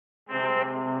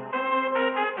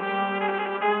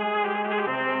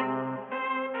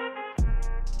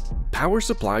Power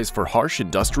supplies for harsh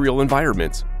industrial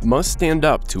environments must stand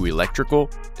up to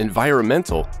electrical,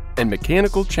 environmental, and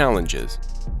mechanical challenges.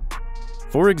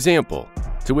 For example,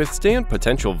 to withstand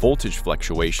potential voltage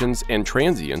fluctuations and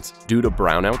transients due to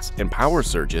brownouts and power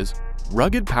surges,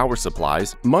 rugged power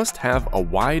supplies must have a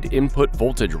wide input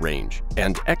voltage range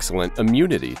and excellent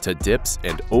immunity to dips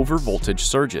and overvoltage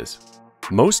surges.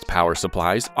 Most power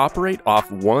supplies operate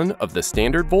off one of the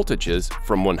standard voltages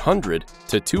from 100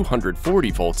 to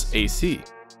 240 volts AC.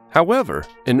 However,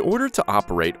 in order to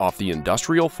operate off the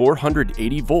industrial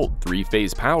 480-volt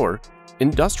three-phase power,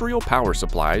 industrial power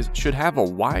supplies should have a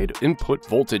wide input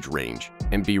voltage range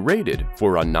and be rated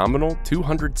for a nominal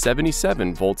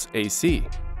 277 volts AC.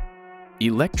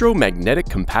 Electromagnetic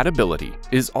compatibility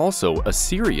is also a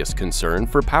serious concern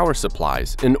for power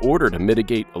supplies in order to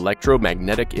mitigate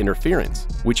electromagnetic interference,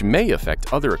 which may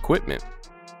affect other equipment.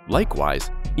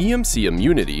 Likewise, EMC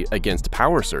immunity against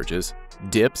power surges,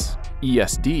 dips,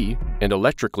 ESD, and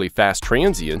electrically fast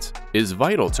transients is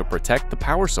vital to protect the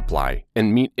power supply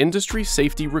and meet industry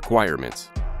safety requirements.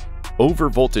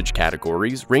 Overvoltage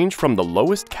categories range from the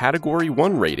lowest Category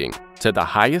 1 rating to the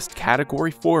highest Category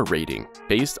 4 rating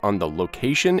based on the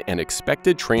location and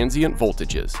expected transient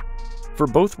voltages. For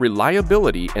both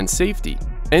reliability and safety,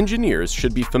 engineers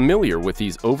should be familiar with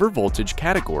these overvoltage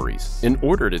categories in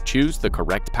order to choose the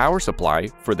correct power supply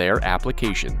for their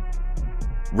application.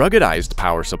 Ruggedized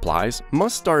power supplies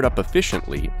must start up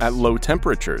efficiently at low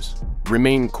temperatures,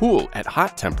 remain cool at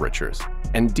hot temperatures,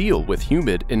 and deal with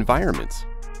humid environments.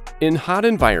 In hot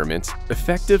environments,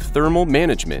 effective thermal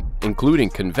management,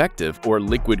 including convective or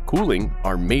liquid cooling,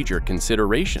 are major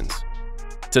considerations.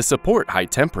 To support high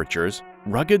temperatures,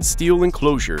 rugged steel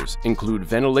enclosures include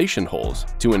ventilation holes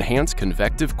to enhance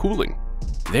convective cooling.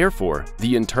 Therefore,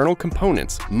 the internal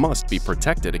components must be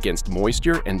protected against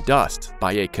moisture and dust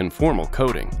by a conformal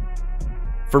coating.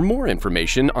 For more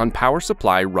information on power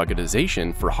supply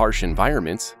ruggedization for harsh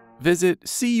environments, visit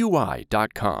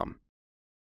CUI.com.